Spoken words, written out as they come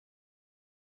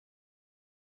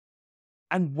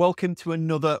And welcome to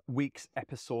another week's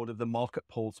episode of the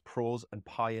Marketpulse Pros and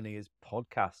Pioneers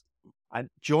podcast. And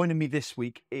joining me this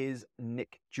week is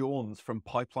Nick Jones from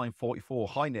Pipeline 44.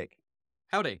 Hi, Nick.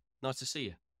 Howdy, nice to see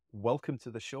you. Welcome to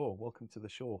the show. Welcome to the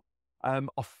show. I feel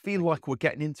Thank like you. we're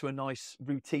getting into a nice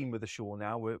routine with the show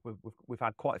now. We've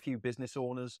had quite a few business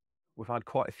owners. We've had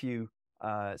quite a few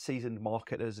seasoned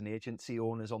marketers and agency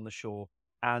owners on the show.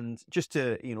 And just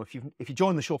to, if you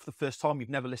join the show for the first time, you've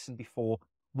never listened before,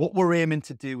 what we're aiming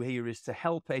to do here is to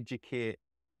help educate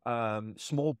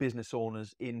small business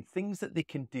owners in things that they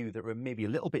can do that are maybe a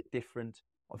little bit different,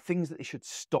 or things that they should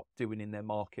stop doing in their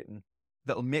market and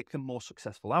that'll make them more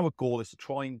successful. Our goal is to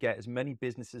try and get as many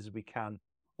businesses as we can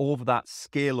over that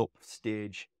scale up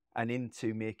stage and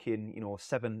into making,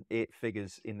 7, 8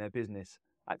 figures in their business.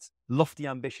 That's lofty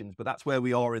ambitions, but that's where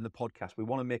we are in the podcast. We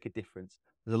want to make a difference.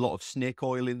 There's a lot of snake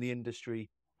oil in the industry,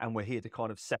 and we're here to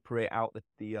kind of separate out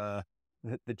the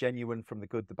genuine from the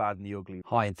good, the bad, and the ugly.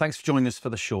 Hi, and thanks for joining us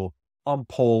for the show. I'm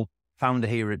Paul, founder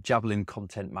here at Javelin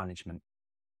Content Management.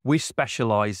 We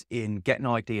specialize in getting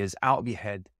ideas out of your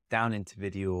head, down into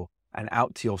video, and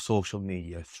out to your social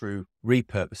media through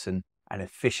repurposing and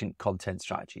efficient content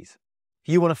strategies.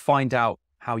 If you want to find out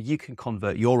how you can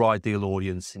convert your ideal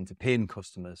audience into paying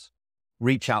customers,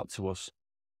 reach out to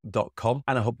us.com,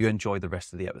 and I hope you enjoy the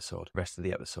rest of the episode.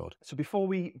 So before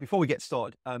we get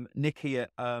started, Nick here,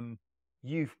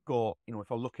 you've got,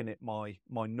 if I'm looking at my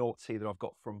notes here that I've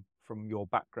got from your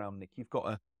background, Nick, you've got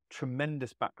a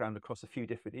tremendous background across a few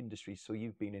different industries. So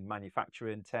you've been in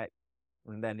manufacturing, tech,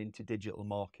 and then into digital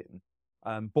marketing.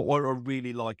 But what I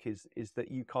really like is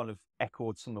that you kind of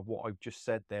echoed some of what I've just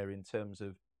said there in terms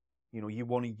of, you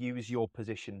want to use your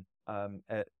position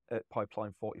at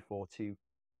Pipeline 44 to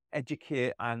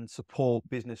educate and support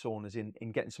business owners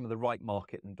in getting some of the right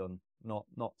marketing done, not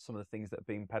some of the things that are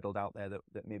being peddled out there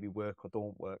that maybe work or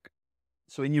don't work.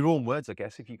 So in your own words, I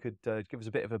guess, if you could give us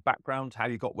a bit of a background, how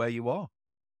you got where you are.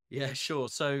 Yeah, sure.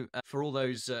 So for all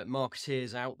those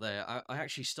marketeers out there, I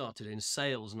actually started in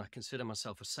sales, and I consider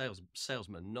myself a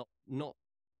salesman, not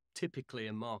typically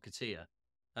a marketeer.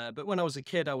 But when I was a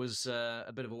kid, I was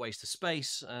a bit of a waste of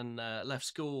space and left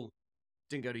school,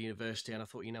 didn't go to university, and I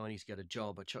thought, I need to get a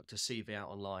job. I chucked a CV out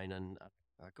online, and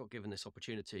I got given this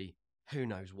opportunity. Who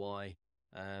knows why?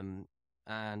 And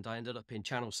I ended up in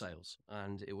channel sales,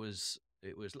 and it was.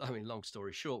 I mean, long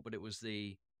story short, but it was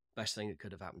the best thing that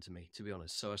could have happened to me, to be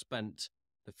honest. So I spent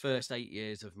the first 8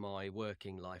 years of my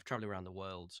working life traveling around the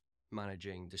world,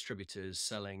 managing distributors,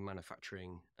 selling,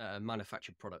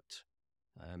 manufactured product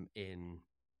in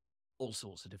all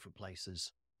sorts of different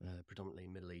places, predominantly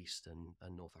Middle East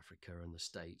and North Africa and the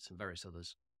States and various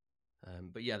others.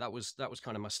 But yeah, that was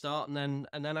kind of my start, and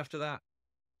then after that,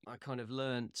 I kind of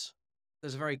learnt.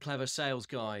 There's a very clever sales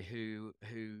guy who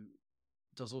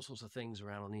does all sorts of things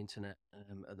around on the internet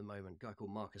at the moment, a guy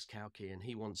called Marcus Kauke, and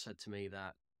he once said to me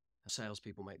that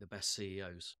salespeople make the best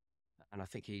CEOs. And I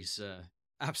think he's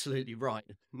absolutely right.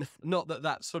 Not that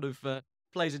that sort of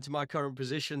plays into my current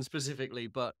position specifically,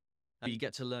 but you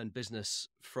get to learn business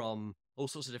from all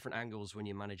sorts of different angles when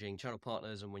you're managing channel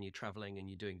partners and when you're traveling and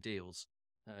you're doing deals,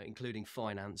 including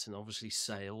finance and obviously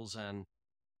sales and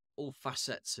all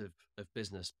facets of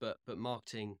business. But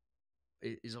marketing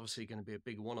is obviously going to be a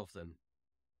big one of them.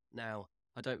 Now,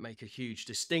 I don't make a huge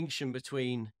distinction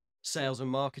between sales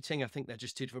and marketing. I think they're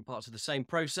just two different parts of the same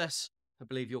process. I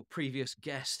believe your previous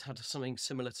guest had something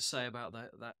similar to say about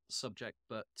that subject.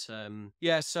 But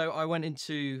yeah, so I went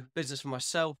into business for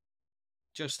myself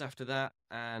just after that,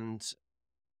 and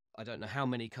I don't know how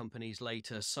many companies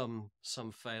later. Some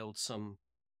failed, some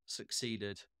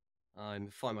succeeded. I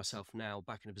find myself now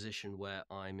back in a position where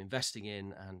I'm investing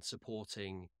in and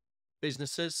supporting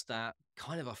businesses that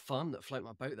kind of are fun, that float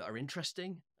my boat, that are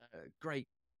interesting, great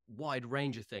wide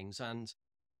range of things. And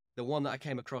the one that I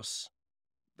came across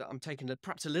that I'm taking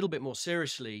perhaps a little bit more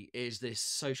seriously is this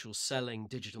social selling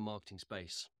digital marketing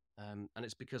space. And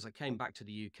it's because I came back to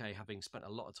the UK having spent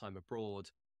a lot of time abroad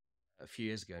a few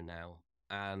years ago now.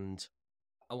 And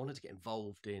I wanted to get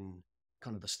involved in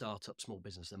kind of the startup, small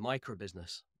business, the micro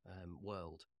business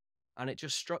world. And it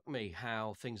just struck me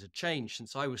how things had changed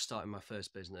since I was starting my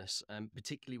first business,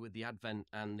 particularly with the advent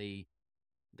and the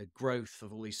growth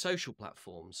of all these social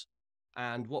platforms.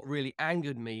 And what really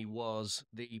angered me was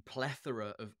the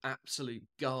plethora of absolute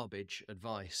garbage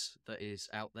advice that is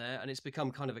out there. And it's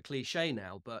become kind of a cliche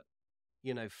now, but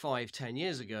 5, 10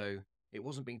 years ago, it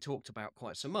wasn't being talked about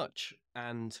quite so much.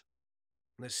 And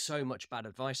there's so much bad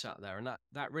advice out there, and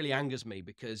that really angers me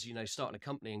because starting a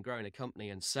company and growing a company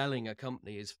and selling a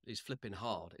company is flipping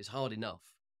hard. It's hard enough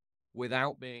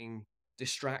without being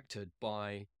distracted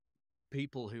by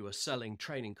people who are selling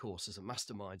training courses and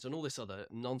masterminds and all this other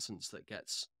nonsense that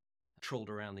gets trolled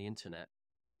around the internet.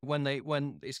 When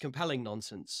it's compelling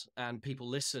nonsense and people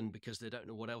listen because they don't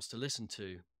know what else to listen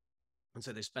to, and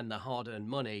so they spend their hard-earned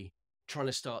money trying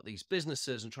to start these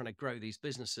businesses and trying to grow these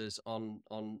businesses on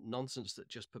nonsense that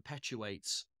just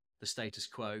perpetuates the status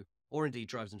quo or indeed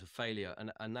drives them to failure,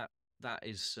 and that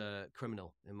is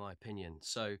criminal in my opinion.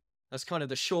 So that's kind of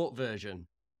the short version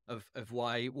of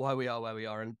why we are where we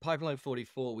are. And Pipeline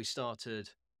 44 we started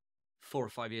 4 or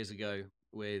 5 years ago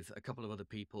with a couple of other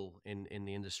people in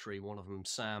the industry. One of them,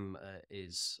 Sam,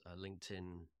 is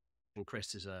LinkedIn, and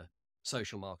Chris is a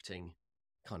social marketing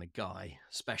kind of guy,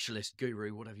 specialist,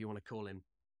 guru, whatever you want to call him.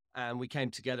 And we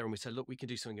came together and we said, look, we can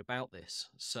do something about this.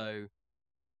 So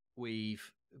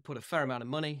we've put a fair amount of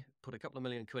money, put a couple of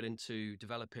million quid into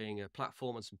developing a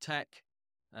platform and some tech.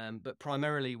 But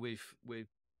primarily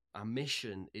our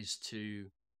mission is to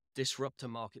disrupt a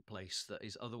marketplace that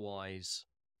is otherwise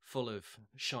full of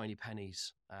shiny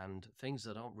pennies and things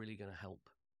that aren't really going to help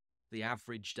the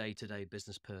average day-to-day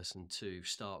business person to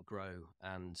start, grow,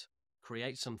 and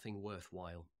create something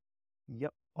worthwhile.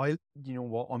 Yep. You know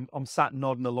what? I'm sat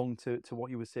nodding along to what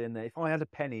you were saying there. If I had a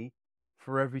penny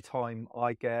for every time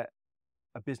I get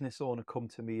a business owner come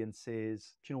to me and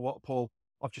says, "Do you know what, Paul?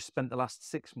 I've just spent the last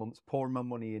 6 months pouring my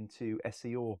money into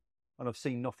SEO and I've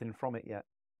seen nothing from it yet."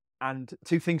 And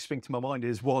two things spring to my mind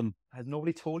is, one, has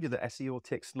nobody told you that SEO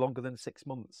takes longer than 6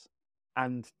 months?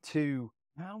 And two,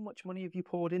 how much money have you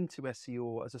poured into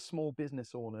SEO as a small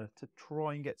business owner to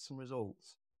try and get some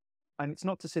results? And it's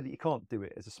not to say that you can't do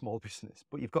it as a small business,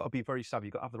 but you've got to be very savvy.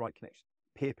 You've got to have the right connection.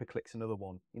 Pay-per-click's another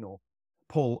one. You know,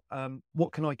 Paul,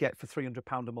 what can I get for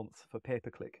 £300 a month for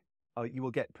pay-per-click? You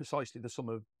will get precisely the sum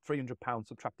of £300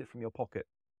 subtracted from your pocket.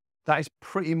 That is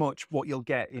pretty much what you'll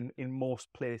get in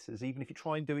most places, even if you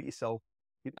try and do it yourself.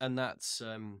 And that's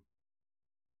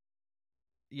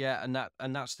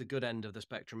and that's the good end of the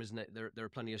spectrum, isn't it? There are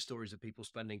plenty of stories of people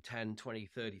spending 10, 20,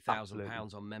 30,000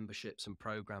 pounds on memberships and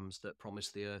programs that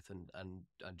promise the earth and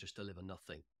just deliver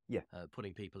nothing. Yeah.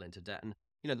 Putting people into debt. And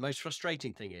you know, the most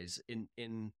frustrating thing is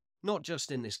in not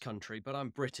just in this country, but I'm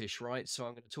British, right? So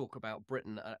I'm going to talk about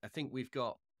Britain. I think we've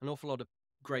got an awful lot of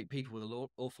great people with an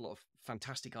awful lot of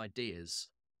fantastic ideas.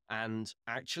 And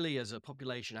actually, as a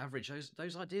population average,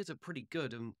 those ideas are pretty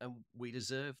good, and we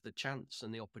deserve the chance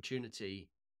and the opportunity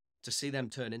to see them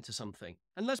turn into something.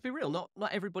 And let's be real, not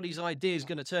everybody's idea is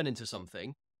going to turn into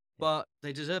something, but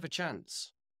they deserve a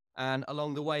chance. And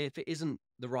along the way, if it isn't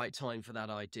the right time for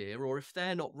that idea, or if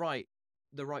they're not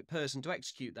the right person to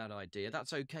execute that idea,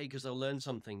 that's okay because they'll learn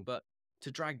something. But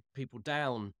to drag people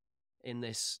down in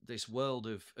this world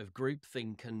of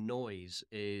groupthink and noise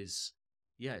is,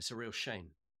 it's a real shame.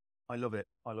 I love it.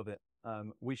 I love it.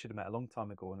 We should have met a long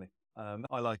time ago, only.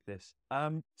 I like this.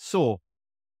 So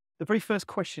the very first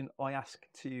question I ask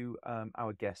to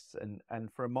our guests,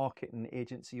 and for a marketing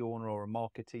agency owner or a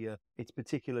marketeer, it's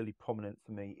particularly prominent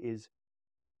for me, is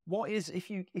what is, if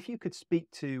you could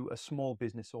speak to a small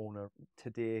business owner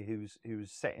today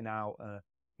who's setting out,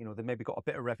 they maybe got a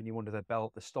bit of revenue under their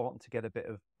belt, they're starting to get a bit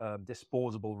of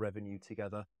disposable revenue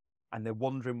together, and they're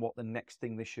wondering what the next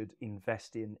thing they should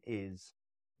invest in is.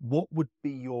 What would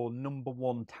be your number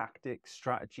one tactic,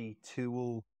 strategy,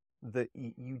 tool that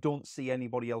you don't see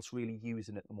anybody else really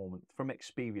using at the moment from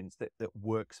experience that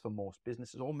works for most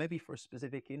businesses, or maybe for a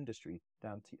specific industry?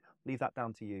 Leave that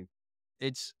down to you.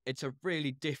 It's a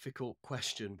really difficult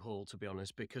question, Paul, to be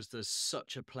honest, because there's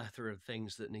such a plethora of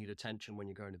things that need attention when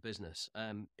you're growing a business.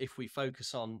 If we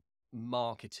focus on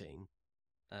marketing,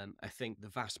 I think the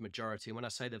vast majority, and when I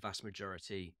say the vast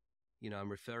majority,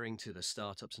 I'm referring to the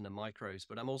startups and the micros,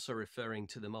 but I'm also referring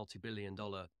to the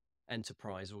multi-billion-dollar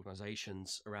enterprise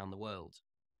organizations around the world.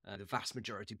 The vast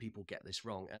majority of people get this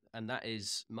wrong, and that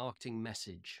is marketing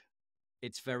message.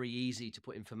 It's very easy to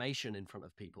put information in front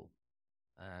of people,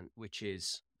 which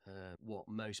is what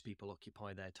most people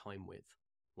occupy their time with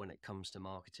when it comes to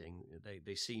marketing.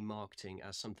 They see marketing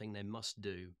as something they must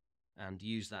do and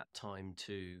use that time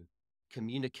to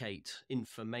communicate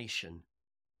information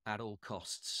at all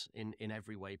costs in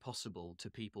every way possible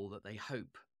to people that they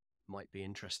hope might be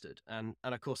interested. And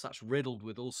of course, that's riddled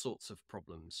with all sorts of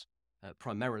problems,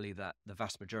 primarily that the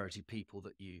vast majority of people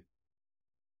that you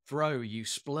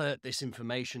splurt this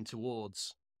information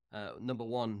towards, number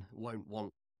one, won't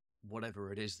want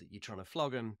whatever it is that you're trying to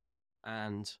flog them.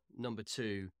 And number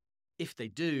two, if they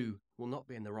do, will not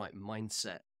be in the right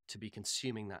mindset to be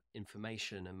consuming that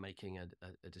information and making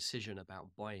a decision about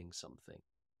buying something.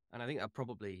 And I think that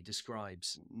probably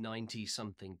describes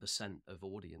 90-something% of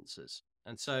audiences.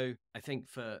 And so I think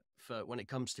for when it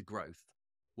comes to growth,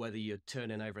 whether you're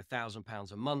turning over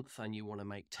 £1,000 a month and you want to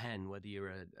make 10, whether you're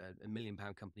a £1 million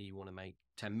company, you want to make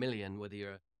 10 million, whether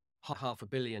you're half a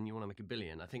billion, you want to make 1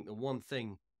 billion. I think the one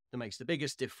thing that makes the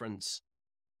biggest difference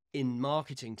in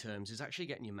marketing terms is actually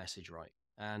getting your message right.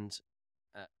 And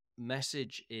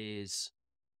message is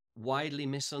widely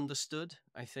misunderstood.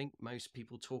 I think most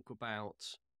people talk about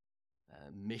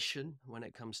mission when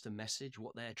it comes to message,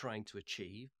 what they're trying to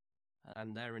achieve,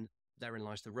 and therein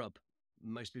lies the rub.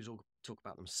 Most people talk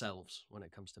about themselves when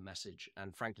it comes to message,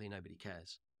 and frankly, nobody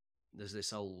cares. There's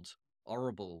this old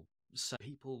horrible, so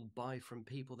people buy from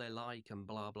people they like and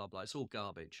blah blah blah. It's all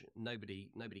garbage. Nobody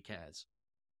cares.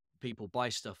 People buy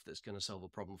stuff that's going to solve a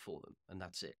problem for them, and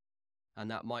that's it. And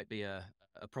that might be a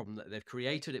problem that they've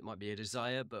created. It might be a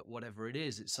desire, but whatever it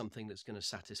is, it's something that's going to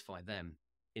satisfy them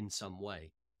in some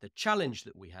way. The challenge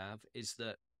that we have is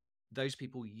that those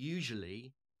people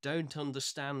usually don't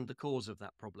understand the cause of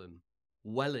that problem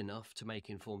well enough to make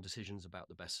informed decisions about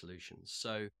the best solutions.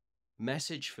 So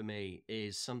message for me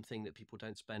is something that people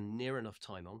don't spend near enough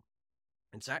time on.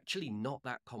 It's actually not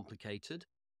that complicated,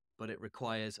 but it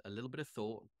requires a little bit of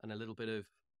thought and a little bit of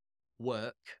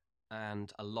work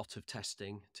and a lot of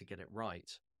testing to get it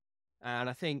right. And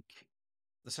I think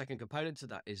the second component to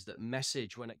that is that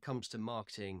message, when it comes to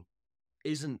marketing,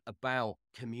 isn't about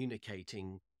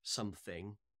communicating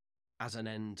something as an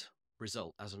end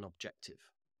result, as an objective.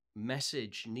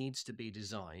 Message needs to be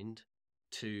designed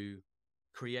to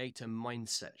create a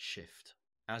mindset shift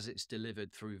as it's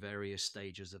delivered through various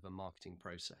stages of a marketing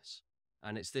process.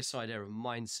 And it's this idea of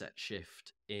mindset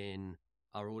shift in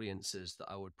our audiences that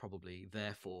I would probably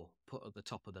therefore put at the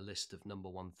top of the list of number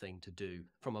one thing to do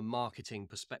from a marketing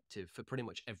perspective for pretty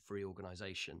much every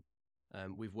organization.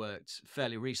 We've worked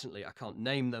fairly recently, I can't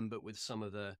name them, but with some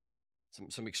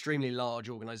some extremely large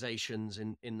organizations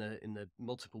in the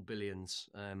multiple billions.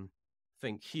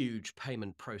 Think huge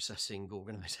payment processing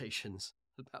organizations,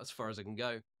 about as far as I can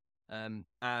go.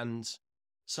 And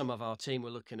some of our team were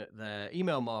looking at their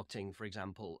email marketing, for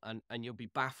example, and you'll be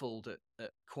baffled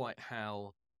at quite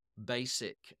how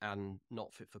basic and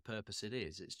not fit for purpose it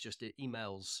is. It's just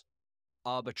emails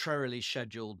arbitrarily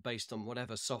scheduled based on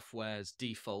whatever software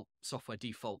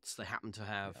defaults they happen to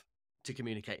have to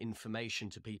communicate information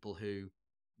to people who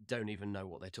don't even know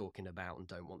what they're talking about and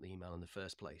don't want the email in the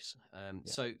first place.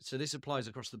 So this applies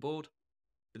across the board.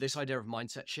 This idea of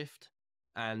mindset shift,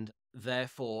 and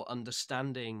therefore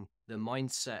understanding the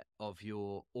mindset of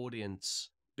your audience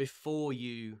before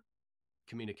you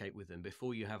communicate with them,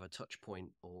 before you have a touch point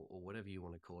or whatever you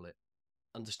want to call it,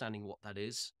 understanding what that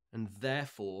is, and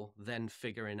therefore then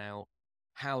figuring out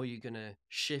how you're going to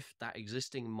shift that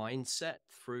existing mindset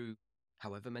through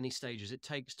however many stages it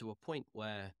takes to a point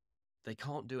where they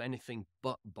can't do anything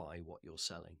but buy what you're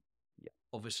selling.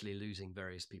 Obviously losing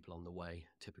various people on the way,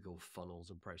 typical funnels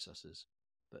and processes.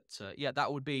 But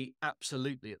that would be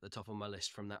absolutely at the top of my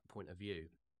list from that point of view.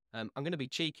 I'm going to be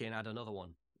cheeky and add another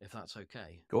one, if that's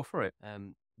okay. Go for it.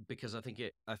 Because I think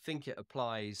it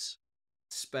applies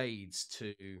spades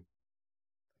to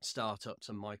startups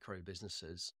and micro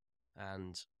businesses.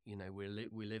 And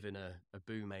we live in a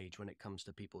boom age when it comes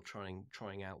to people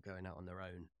trying out going out on their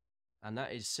own. And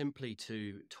that is simply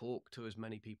to talk to as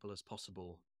many people as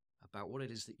possible about what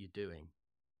it is that you're doing.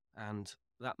 And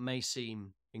that may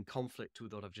seem in conflict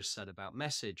with what I've just said about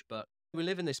message, but we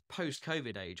live in this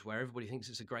post-COVID age where everybody thinks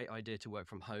it's a great idea to work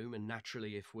from home. And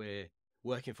naturally, if we're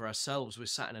working for ourselves, we're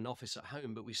sat in an office at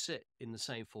home, but we sit in the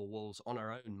same four walls on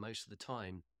our own most of the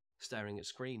time, staring at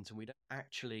screens, and we don't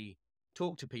actually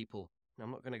talk to people. Now,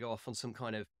 I'm not going to go off on some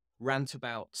kind of rant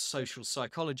about social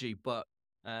psychology, but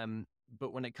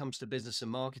when it comes to business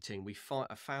and marketing,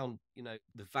 I found,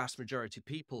 the vast majority of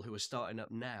people who are starting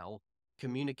up now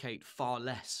communicate far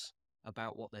less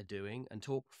about what they're doing and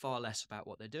talk far less about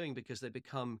what they're doing because they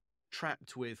become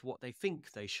trapped with what they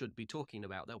think they should be talking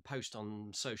about. They'll post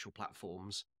on social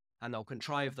platforms and they'll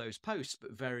contrive those posts,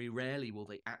 but very rarely will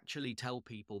they actually tell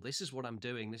people, this is what I'm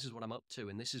doing, this is what I'm up to,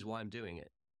 and this is why I'm doing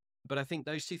it. But I think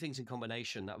those two things in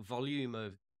combination, that volume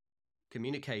of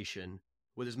communication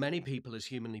with as many people as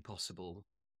humanly possible,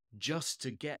 just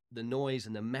to get the noise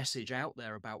and the message out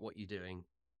there about what you're doing,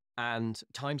 and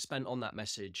time spent on that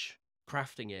message,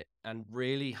 crafting it, and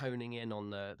really honing in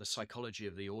on the psychology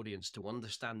of the audience to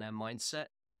understand their mindset,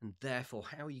 and therefore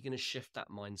how are you going to shift that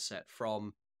mindset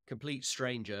from complete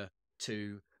stranger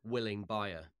to willing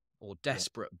buyer, or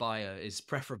desperate buyer is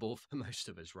preferable for most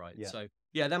of us, right? So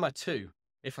they're my two,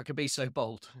 if I could be so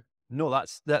bold. No,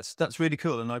 that's really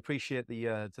cool, and I appreciate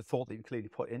the thought that you clearly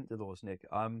put into those, Nick.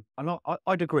 And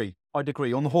I'd agree. On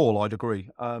the whole, I'd agree.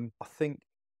 I think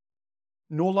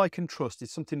know, like, and trust is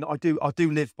something that I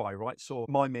do live by, right? So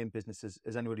my main business,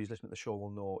 as anybody who's listening to the show will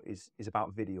know, is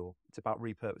about video. It's about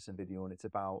repurposing video, and it's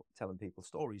about telling people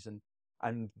stories.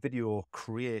 And video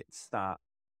creates that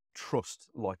trust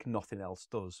like nothing else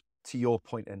does. To your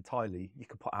point entirely, you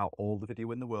can put out all the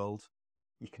video in the world,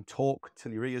 you can talk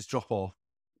till your ears drop off,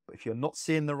 but if you're not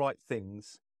saying the right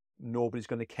things, nobody's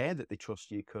going to care that they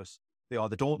trust you, because they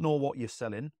either don't know what you're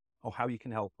selling or how you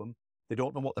can help them. They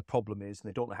don't know what the problem is, and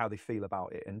they don't know how they feel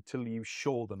about it until you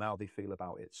show them how they feel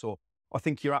about it. So I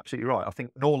think you're absolutely right. I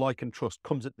think know, like, and trust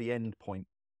comes at the end point.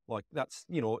 Like, that's,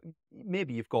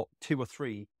 maybe you've got 2 or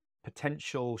 3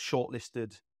 potential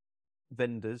shortlisted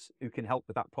vendors who can help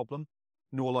with that problem.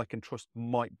 Know, like, and trust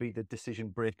might be the decision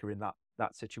breaker in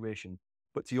that situation.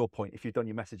 But to your point, if you've done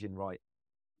your messaging right,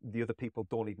 the other people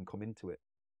don't even come into it,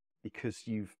 because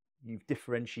you've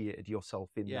differentiated yourself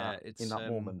in Yeah, that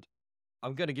moment.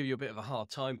 I'm going to give you a bit of a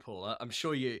hard time, Paul. I'm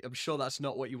sure that's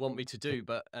not what you want me to do,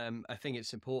 but I think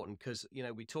it's important because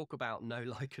we talk about know,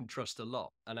 like, and trust a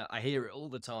lot, and I hear it all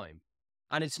the time,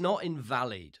 and it's not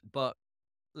invalid. But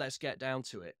let's get down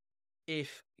to it.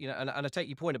 If and I take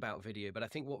your point about video, but I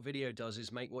think what video does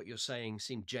is make what you're saying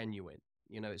seem genuine.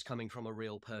 It's coming from a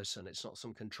real person. It's not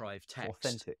some contrived It's text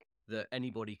authentic. that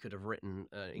anybody could have written,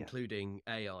 Yeah. including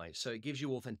AI. So it gives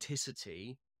you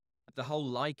authenticity. The whole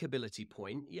likability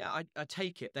point, yeah, I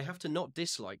take it. They have to not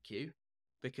dislike you,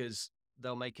 because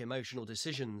they'll make emotional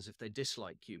decisions if they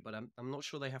dislike you. But I'm not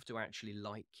sure they have to actually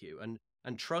like you.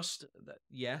 And trust that,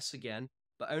 yes, again,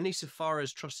 but only so far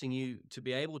as trusting you to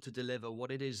be able to deliver what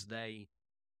it is they,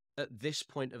 at this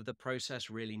point of the process,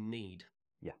 really need.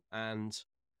 Yeah. And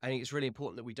I think it's really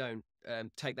important that we don't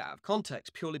take that out of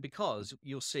context, purely because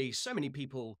you'll see so many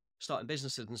people starting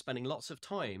businesses and spending lots of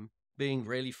time being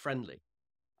really friendly.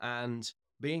 And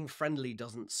being friendly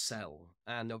doesn't sell.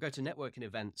 And they'll go to networking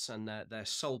events, and their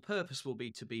sole purpose will be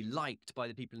to be liked by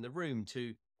the people in the room,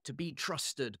 to be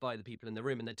trusted by the people in the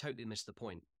room. And they totally miss the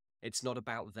point. It's not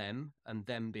about them and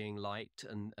them being liked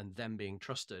and them being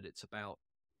trusted. It's about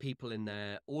people in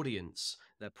their audience,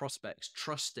 their prospects,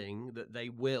 trusting that they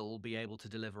will be able to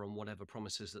deliver on whatever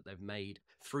promises that they've made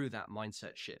through that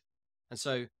mindset shift. And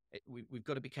so we've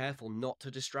got to be careful not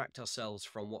to distract ourselves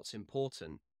from what's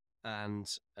important.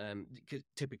 And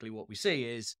typically what we see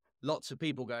is lots of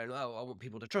people going, oh, I want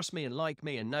people to trust me and like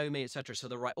me and know me, etc. So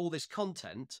they'll write all this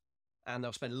content, and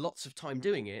they'll spend lots of time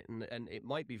doing it. And it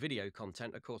might be video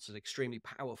content, of course, an extremely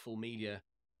powerful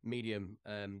medium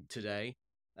today.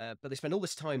 But they spend all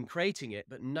this time creating it,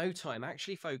 but no time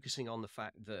actually focusing on the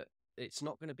fact that it's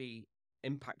not going to be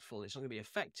impactful. It's not going to be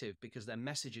effective because their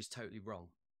message is totally wrong,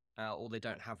 or they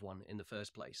don't have one in the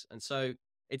first place. And so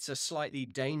it's a slightly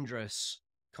dangerous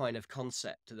kind of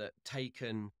concept that,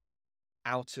 taken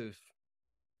out of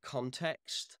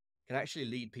context, can actually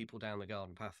lead people down the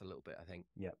garden path a little bit, I think.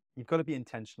 Yeah. You've got to be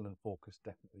intentional and focused,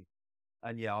 definitely.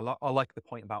 And yeah, I like the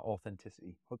point about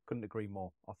authenticity. I couldn't agree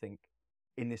more. I think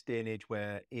in this day and age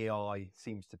where AI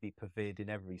seems to be pervading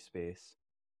every space,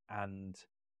 and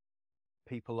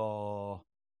people are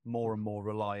more and more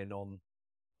relying on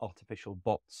artificial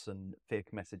bots and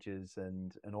fake messages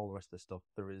and all the rest of the stuff,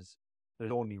 there's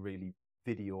only really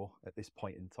video at this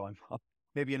point in time.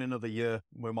 Maybe in another year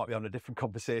we might be on a different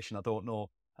conversation. I don't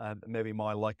know. Maybe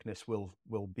my likeness will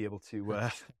be able to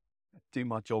do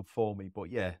my job for me. But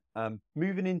yeah,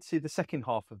 moving into the second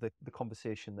half of the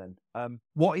conversation then,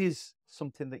 what is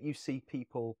something that you see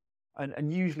people,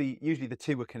 and usually the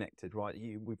two are connected, right?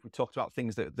 We've talked about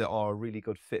things that are a really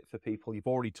good fit for people. You've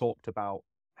already talked about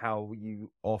how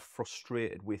you are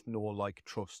frustrated with know, like,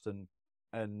 trust,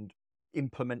 and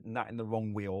implementing that in the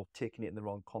wrong way or taking it in the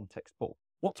wrong context. But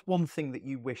what's one thing that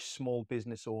you wish small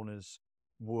business owners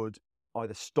would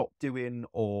either stop doing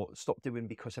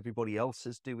because everybody else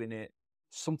is doing it?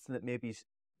 Something that maybe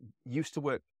used to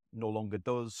work no longer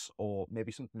does, or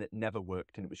maybe something that never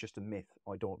worked and it was just a myth.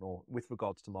 I don't know, with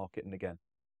regards to marketing again.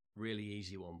 Really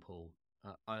easy one, Paul.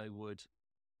 I would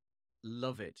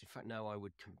love it. In fact, no, I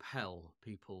would compel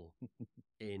people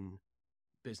in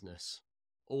business,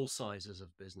 all sizes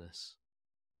of business,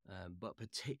 but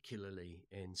particularly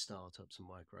in startups and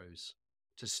micros,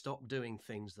 to stop doing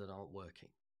things that aren't working.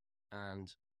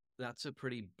 And that's a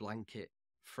pretty blanket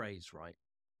phrase, right?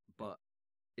 But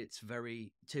it's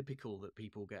very typical that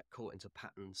people get caught into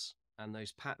patterns, and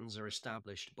those patterns are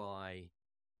established by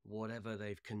whatever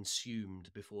they've consumed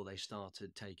before they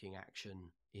started taking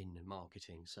action in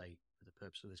marketing, say, for the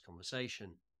purpose of this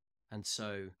conversation. And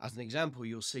so, as an example,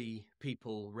 you'll see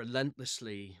people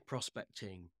relentlessly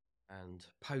prospecting and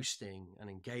posting and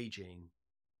engaging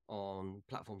on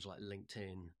platforms like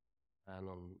LinkedIn and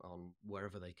on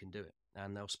wherever they can do it.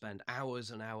 and they'll spend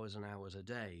hours and hours and hours a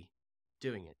day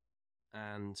doing it.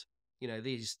 And, you know,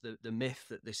 the myth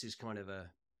that this is kind of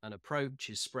an approach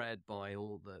is spread by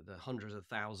all the hundreds of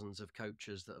thousands of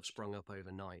coaches that have sprung up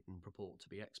overnight and purport to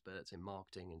be experts in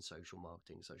marketing, in social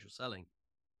marketing, social selling.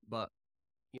 But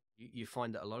you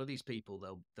find that a lot of these people,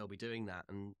 they'll be doing that,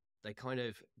 and they kind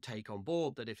of take on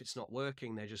board that if it's not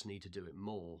working, they just need to do it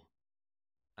more.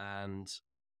 And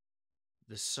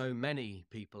there's so many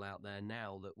people out there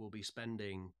now that will be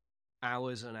spending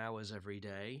hours and hours every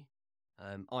day,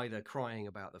 either crying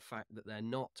about the fact that they're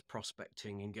not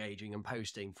prospecting, engaging, and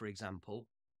posting, for example,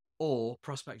 or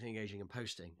prospecting, engaging, and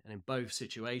posting. And in both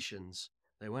situations,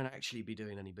 they won't actually be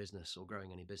doing any business or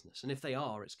growing any business. And if they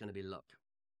are, it's going to be luck.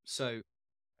 So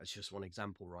that's just one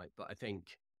example, right? But I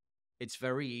think it's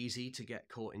very easy to get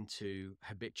caught into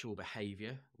habitual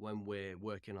behavior when we're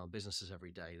working on businesses every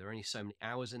day. There are only so many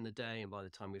hours in the day, and by the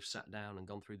time we've sat down and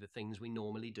gone through the things we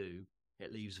normally do,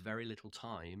 it leaves very little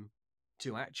time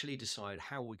to actually decide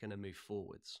how we're going to move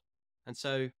forwards. And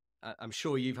so I'm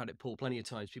sure you've had it, Paul, plenty of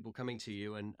times, people coming to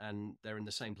you and they're in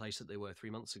the same place that they were 3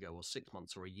 months ago or 6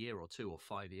 months or a year or 2 or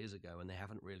 5 years ago, and they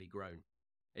haven't really grown.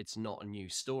 It's not a new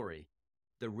story.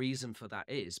 The reason for that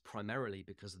is primarily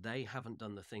because they haven't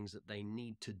done the things that they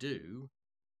need to do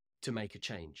to make a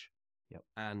change. Yep.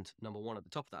 And number one at the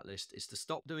top of that list is to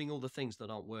stop doing all the things that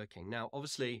aren't working. Now,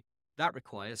 obviously, that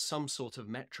requires some sort of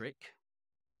metric.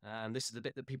 And this is the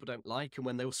bit that people don't like and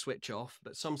when they'll switch off,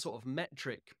 but some sort of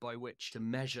metric by which to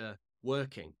measure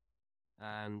working.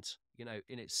 And, you know,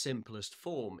 in its simplest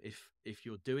form, if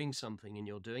you're doing something and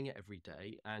you're doing it every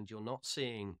day and you're not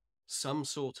seeing some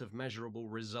sort of measurable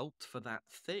result for that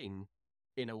thing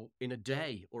in a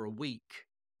day or a week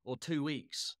or 2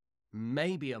 weeks,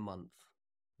 maybe a month,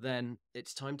 then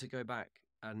it's time to go back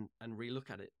and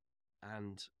relook at it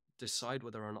and decide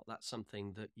whether or not that's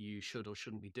something that you should or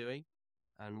shouldn't be doing,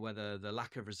 and whether the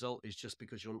lack of result is just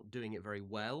because you're not doing it very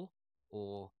well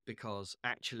or because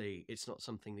actually it's not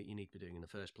something that you need to be doing in the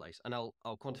first place. And I'll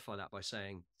quantify that by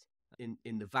saying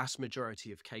in the vast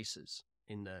majority of cases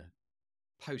in the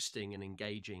posting and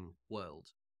engaging world,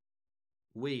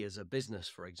 we as a business,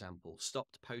 for example,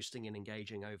 stopped posting and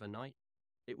engaging overnight,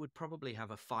 it would probably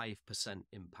have a 5%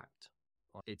 impact.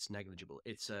 It's negligible.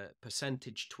 It's a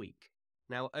percentage tweak.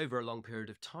 Now, over a long period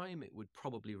of time, it would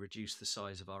probably reduce the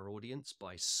size of our audience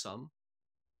by some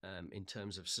in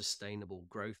terms of sustainable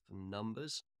growth and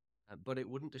numbers, but it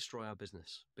wouldn't destroy our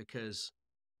business because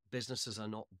businesses are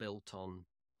not built on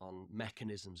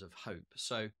mechanisms of hope.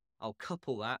 So I'll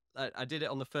couple that. I did it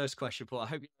on the first question, Paul. I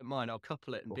hope you don't mind. I'll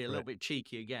couple it and be a little bit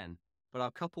cheeky again, but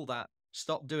I'll couple that.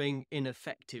 Stop doing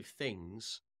ineffective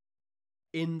things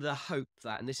in the hope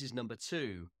that, and this is number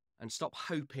 2, and stop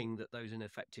hoping that those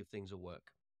ineffective things will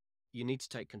work. You need to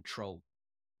take control,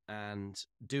 and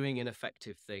doing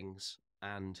ineffective things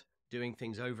and doing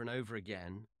things over and over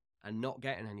again and not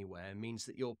getting anywhere means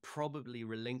that you're probably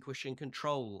relinquishing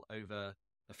control over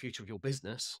the future of your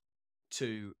business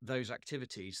to those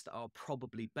activities that are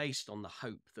probably based on the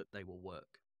hope that they will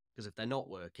work. Because if they're not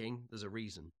working, there's a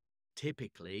reason.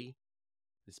 Typically,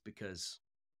 it's because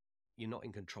you're not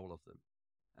in control of them.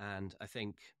 And I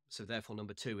think, so therefore,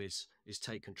 number 2 is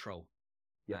take control.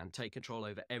 Yep. And take control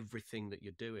over everything that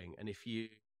you're doing. And if you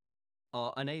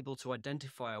are unable to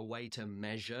identify a way to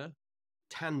measure,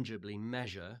 tangibly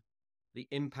measure, the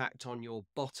impact on your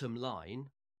bottom line,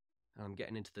 and I'm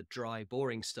getting into the dry,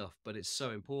 boring stuff, but it's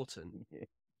so important,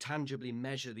 tangibly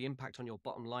measure the impact on your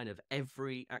bottom line of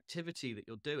every activity that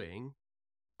you're doing,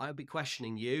 I'd be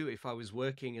questioning you. If I was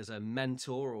working as a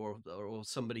mentor or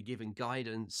somebody giving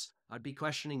guidance, I'd be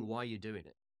questioning why you're doing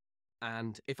it.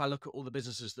 And if I look at all the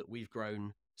businesses that we've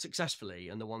grown successfully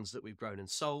and the ones that we've grown and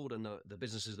sold and the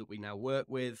businesses that we now work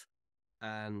with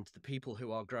and the people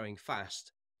who are growing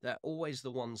fast, they're always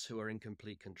the ones who are in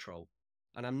complete control.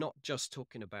 And I'm not just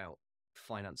talking about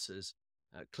finances.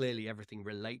 Clearly, everything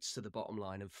relates to the bottom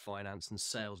line of finance and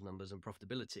sales numbers and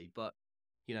profitability. But,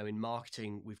 you know, in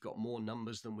marketing, we've got more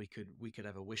numbers than we could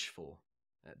ever wish for.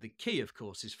 The key, of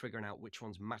course, is figuring out which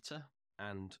ones matter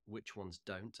and which ones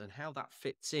don't, and how that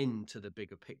fits into the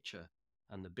bigger picture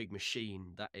and the big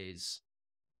machine that is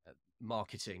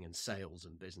marketing and sales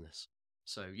and business.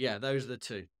 So yeah, those are the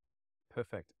 2.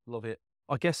 Perfect. Love it.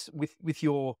 I guess with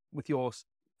your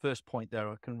first point there,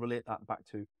 I can relate that back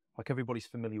to, like, everybody's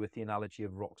familiar with the analogy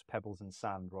of rocks, pebbles, and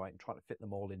sand, right? And trying to fit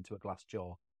them all into a glass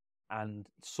jar. And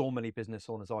so many business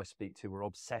owners I speak to are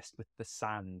obsessed with the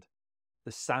sand.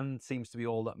 The sand seems to be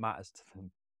all that matters to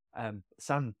them.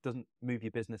 Sand doesn't move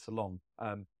your business along.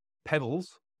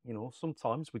 Pebbles, you know,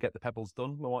 sometimes we get the pebbles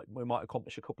done. We might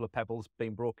accomplish a couple of pebbles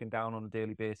being broken down on a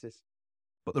daily basis.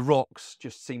 but the rocks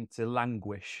just seem to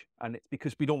languish, and it's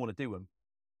because we don't want to do them.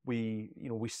 We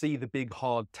see the big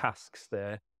hard tasks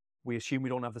there. We assume we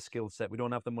don't have the skill set. We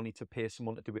don't have the money to pay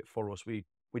someone to do it for us. We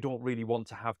don't really want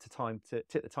to have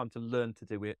take the time to learn to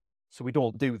do it, so we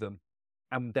don't do them.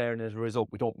 And there, and as a result,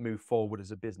 we don't move forward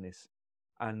as a business.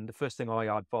 And the first thing I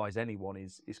advise anyone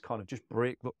is kind of just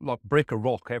break a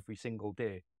rock every single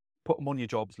day. Put them on your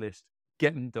jobs list.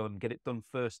 Get them done. Get it done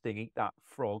first thing. Eat that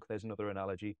frog. There's another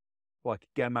analogy. Like,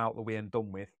 get them out of the way and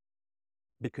done with.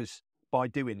 Because by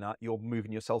doing that, you're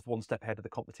moving yourself one step ahead of the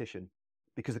competition.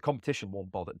 Because the competition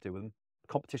won't bother to do them.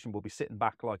 The competition will be sitting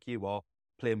back like you are,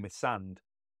 playing with sand.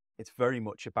 It's very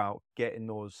much about getting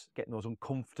those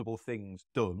uncomfortable things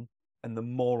done. And the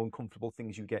more uncomfortable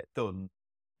things you get done,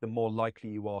 the more likely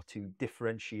you are to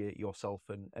differentiate yourself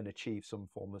and achieve some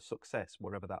form of success,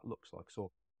 wherever that looks like.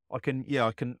 So I can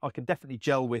definitely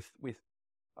gel with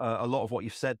a lot of what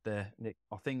you've said there, Nick.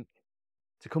 I think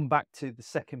to come back to the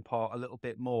second part a little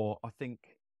bit more, I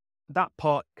think that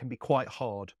part can be quite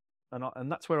hard,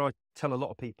 and that's where I tell a lot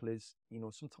of people is,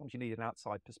 sometimes you need an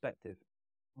outside perspective.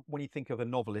 When you think of a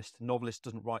novelist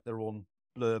doesn't write their own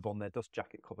blurb on their dust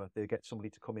jacket cover. They get somebody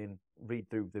to come in, read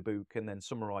through the book, and then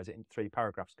summarize it in 3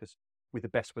 paragraphs, because with the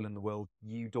best will in the world,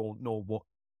 you don't know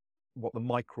what the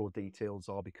micro details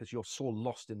are, because you're so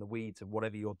lost in the weeds of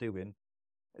whatever you're doing.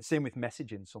 Same with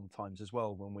messaging sometimes as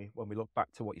well. When we look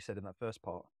back to what you said in that first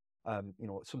part,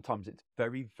 sometimes it's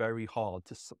very, very hard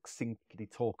to succinctly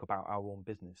talk about our own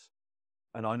business.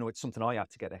 And I know it's something I had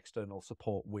to get external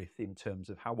support with, in terms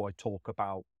of how I talk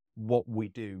about what we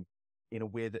do in a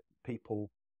way that people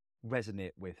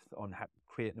resonate with, on how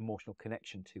create an emotional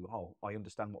connection to. Oh, I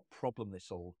understand what problem they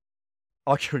solve.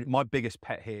 My biggest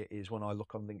pet here is when I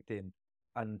look on LinkedIn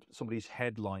and somebody's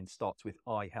headline starts with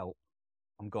 "I help."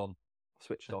 I'm gone,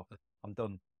 switched off. I'm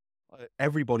done.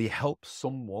 Everybody helps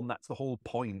someone. That's the whole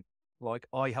point. Like,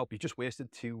 I help you. Just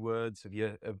wasted 2 words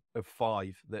of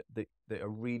 5 that are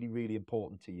really, really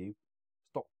important to you.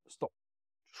 Stop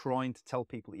trying to tell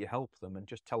people that you help them, and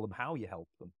just tell them how you help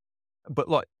them. But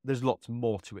like, there's lots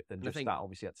more to it than And I just think that.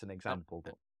 Obviously, that's an example.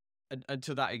 But and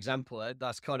to that example,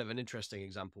 that's kind of an interesting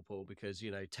example, Paul, because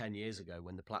 10 years ago,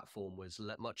 when the platform was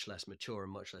much less mature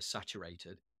and much less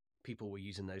saturated, people were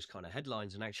using those kind of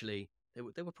headlines, and actually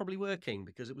they were probably working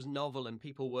because it was novel, and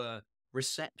people were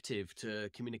receptive to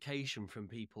communication from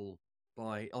people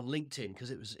on LinkedIn, because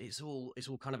it's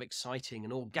all kind of exciting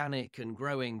and organic and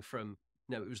growing from,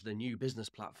 it was the new business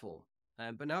platform.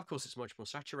 But now, of course, it's much more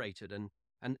saturated,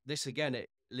 and this, again, it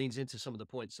leans into some of the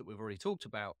points that we've already talked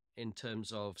about in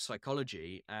terms of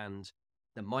psychology and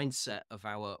the mindset of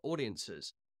our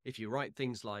audiences. If you write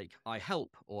things like "I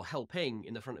help" or "helping"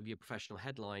 in the front of your professional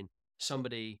headline,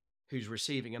 somebody who's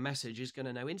receiving a message is going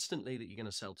to know instantly that you're going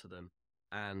to sell to them.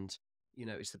 And,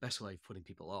 it's the best way of putting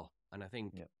people off. And I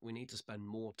think we need to spend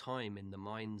more time in the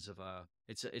minds of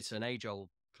it's an age-old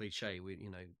cliche.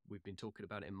 We've been talking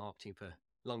about it in marketing for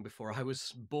long before I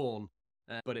was born.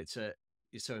 But it's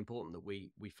so important that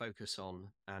we focus on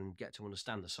and get to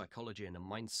understand the psychology and the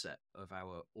mindset of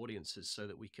our audiences, so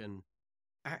that we can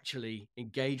actually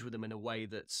engage with them in a way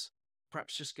that's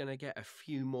perhaps just going to get a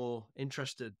few more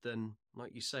interested than,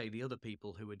 like you say, the other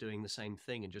people who are doing the same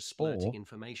thing and just splurting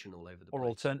information all over the place. Or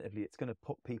alternatively, it's going to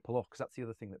put people off, because that's the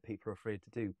other thing that people are afraid to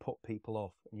do, put people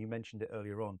off. And you mentioned it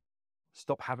earlier on.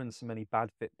 Stop having so many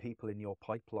bad fit people in your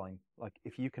pipeline. Like,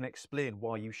 if you can explain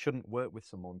why you shouldn't work with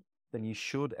someone, then you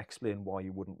should explain why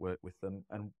you wouldn't work with them,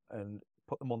 and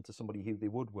put them onto somebody who they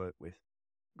would work with.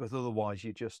 Because otherwise,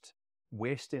 you're just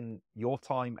wasting your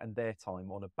time and their time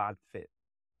on a bad fit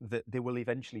that they will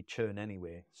eventually churn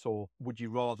anyway. So would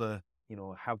you rather,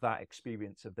 have that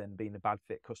experience of then being a bad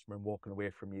fit customer and walking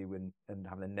away from you and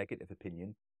having a negative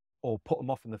opinion, or put them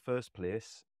off in the first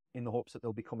place in the hopes that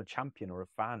they'll become a champion or a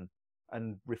fan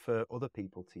and refer other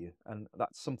people to you? And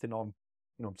that's something I'm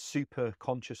super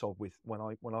conscious of with when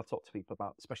I talk to people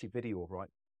about, especially video, right?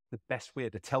 The best way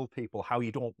to tell people how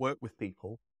you don't work with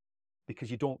people,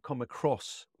 because you don't come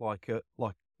across you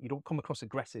don't come across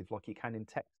aggressive like you can in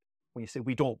text. When you say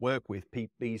we don't work with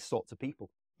these sorts of people,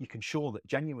 you can show that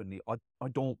genuinely I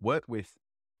don't work with,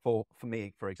 for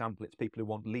me, for example, it's people who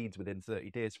want leads within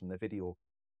 30 days from their video.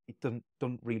 It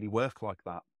doesn't really work like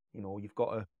that. You've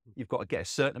got to get a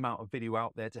certain amount of video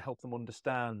out there to help them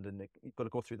understand, and you've got to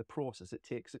go through the process. It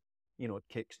takes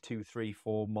 2, 3,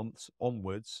 4 months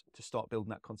onwards to start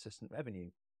building that consistent revenue.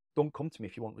 Don't come to me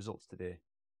if you want results today.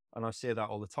 And I say that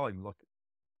all the time. Like,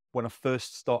 when I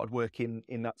first started working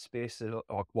in that space, a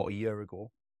year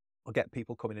ago, I get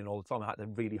people coming in all the time. I had to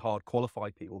really hard qualify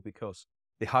people because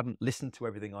they hadn't listened to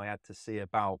everything I had to say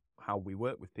about how we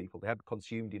work with people. They hadn't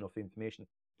consumed enough information.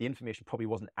 the information probably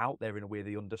wasn't out there in a way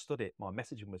they understood it. My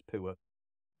messaging was poor.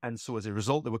 And so as a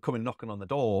result, they were coming knocking on the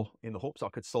door in the hopes I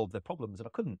could solve their problems, and I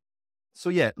couldn't. So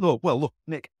yeah, look,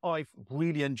 Nick, I've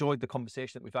really enjoyed the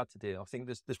conversation that we've had today. I think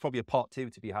there's probably a part 2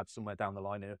 to be had somewhere down the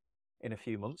line in a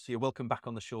few months. So you're welcome back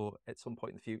on the show at some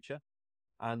point in the future.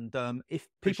 And if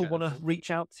people want to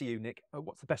reach out to you, Nick,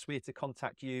 what's the best way to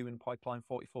contact you in Pipeline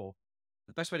 44?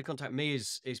 The best way to contact me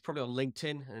is probably on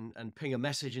LinkedIn and ping a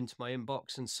message into my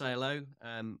inbox and say hello.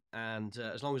 And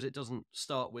as long as it doesn't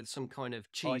start with some kind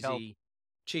of cheesy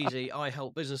I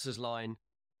help businesses line,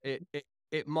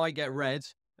 it might get read.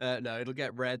 No, it'll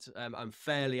get read. I'm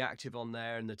fairly active on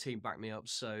there, and the team back me up.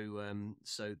 So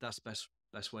that's the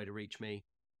best way to reach me.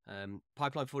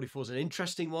 Pipeline 44 is an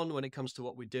interesting one when it comes to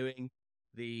what we're doing.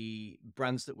 The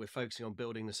brands that we're focusing on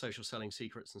building, the social selling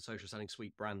secrets and social selling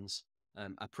suite brands,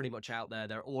 are pretty much out there.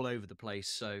 They're all over the place.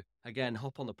 So again,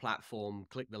 hop on the platform,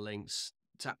 click the links,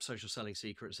 tap social selling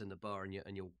secrets in the bar,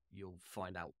 and you'll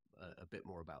find out a bit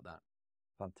more about that.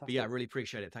 Fantastic. But yeah, I really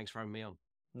appreciate it. Thanks for having me on.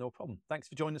 No problem. Thanks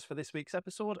for joining us for this week's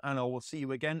episode, and I will see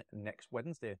you again next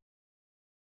Wednesday.